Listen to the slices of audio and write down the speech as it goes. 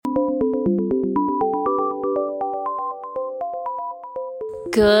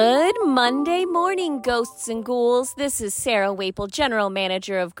Good Monday morning, ghosts and ghouls. This is Sarah Waple, General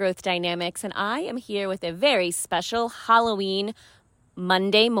Manager of Growth Dynamics, and I am here with a very special Halloween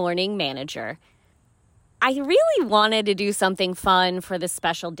Monday morning manager. I really wanted to do something fun for the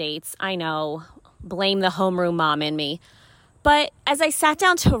special dates. I know, blame the homeroom mom in me. But as I sat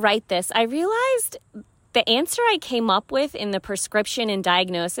down to write this, I realized the answer I came up with in the prescription and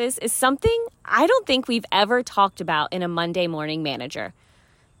diagnosis is something I don't think we've ever talked about in a Monday morning manager.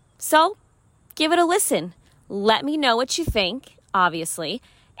 So, give it a listen. Let me know what you think, obviously,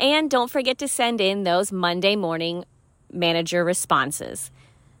 and don't forget to send in those Monday morning manager responses.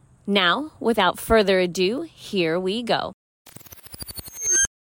 Now, without further ado, here we go.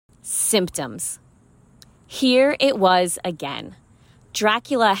 Symptoms. Here it was again.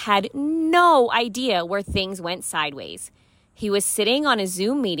 Dracula had no idea where things went sideways. He was sitting on a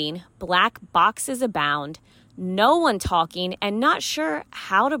Zoom meeting, black boxes abound, no one talking, and not sure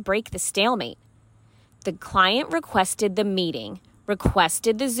how to break the stalemate. The client requested the meeting,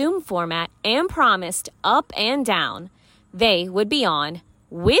 requested the Zoom format, and promised up and down they would be on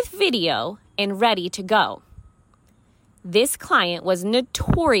with video and ready to go. This client was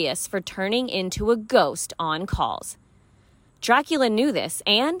notorious for turning into a ghost on calls. Dracula knew this,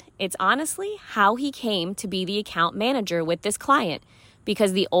 and it's honestly how he came to be the account manager with this client,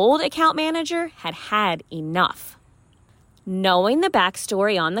 because the old account manager had had enough. Knowing the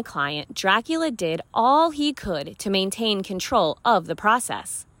backstory on the client, Dracula did all he could to maintain control of the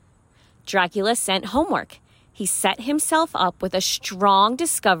process. Dracula sent homework. He set himself up with a strong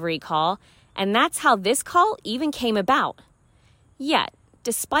discovery call, and that's how this call even came about. Yet,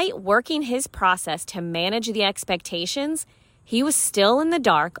 despite working his process to manage the expectations, he was still in the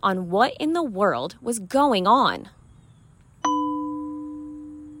dark on what in the world was going on.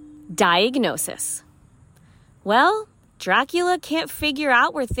 Diagnosis. Well, Dracula can't figure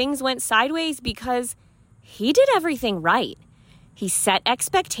out where things went sideways because he did everything right. He set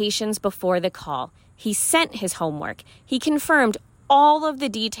expectations before the call. He sent his homework. He confirmed all of the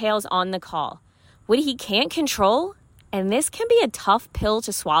details on the call. What he can't control, and this can be a tough pill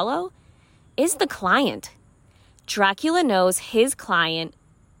to swallow, is the client. Dracula knows his client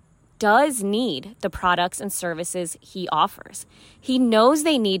does need the products and services he offers. He knows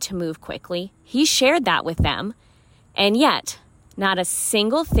they need to move quickly. He shared that with them. And yet, not a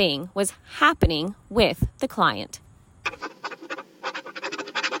single thing was happening with the client.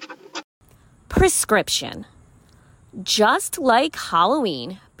 Prescription. Just like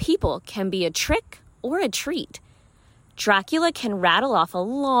Halloween, people can be a trick or a treat. Dracula can rattle off a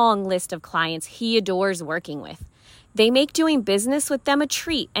long list of clients he adores working with. They make doing business with them a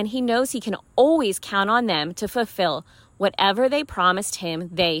treat, and he knows he can always count on them to fulfill whatever they promised him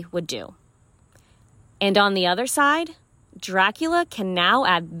they would do. And on the other side, Dracula can now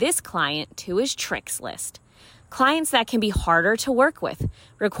add this client to his tricks list. Clients that can be harder to work with,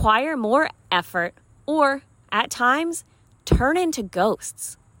 require more effort, or, at times, turn into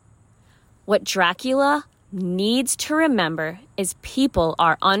ghosts. What Dracula needs to remember is people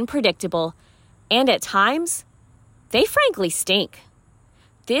are unpredictable, and at times, they frankly stink.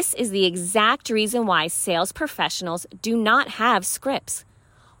 This is the exact reason why sales professionals do not have scripts.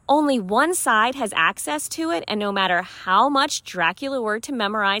 Only one side has access to it, and no matter how much Dracula were to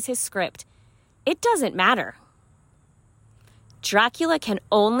memorize his script, it doesn't matter. Dracula can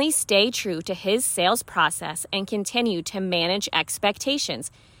only stay true to his sales process and continue to manage expectations,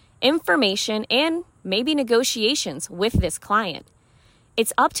 information, and maybe negotiations with this client.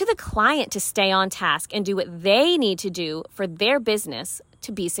 It's up to the client to stay on task and do what they need to do for their business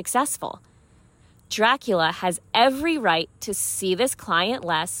to be successful. Dracula has every right to see this client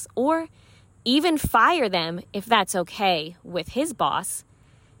less or even fire them if that's okay with his boss,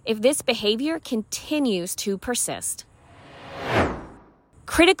 if this behavior continues to persist.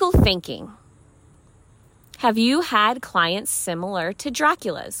 Critical thinking. Have you had clients similar to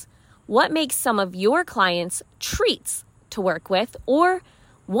Dracula's? What makes some of your clients treats to work with, or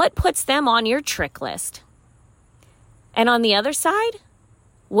what puts them on your trick list? And on the other side,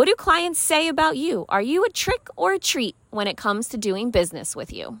 what do clients say about you? Are you a trick or a treat when it comes to doing business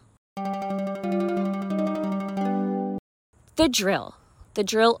with you? The drill. The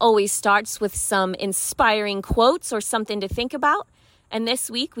drill always starts with some inspiring quotes or something to think about. And this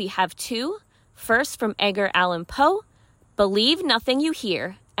week we have two. First, from Edgar Allan Poe, believe nothing you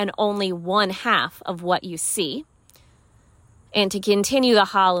hear and only one half of what you see. And to continue the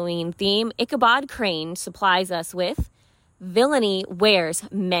Halloween theme, Ichabod Crane supplies us with, villainy wears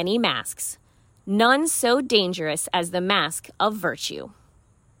many masks, none so dangerous as the mask of virtue.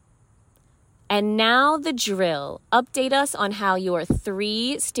 And now the drill. Update us on how your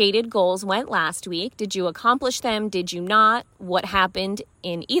 3 stated goals went last week. Did you accomplish them? Did you not? What happened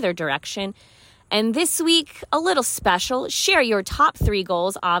in either direction? And this week, a little special. Share your top 3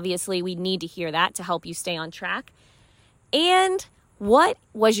 goals. Obviously, we need to hear that to help you stay on track. And what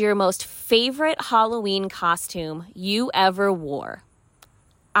was your most favorite Halloween costume you ever wore?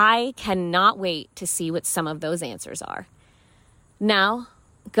 I cannot wait to see what some of those answers are. Now,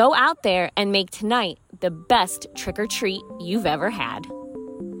 go out there and make tonight the best trick-or-treat you've ever had.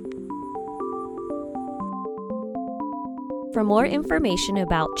 For more information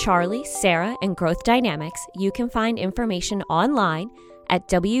about Charlie, Sarah, and Growth Dynamics, you can find information online at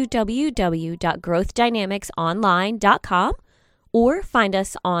www.growthdynamicsonline.com or find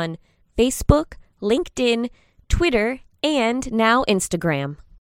us on Facebook, LinkedIn, Twitter, and now Instagram.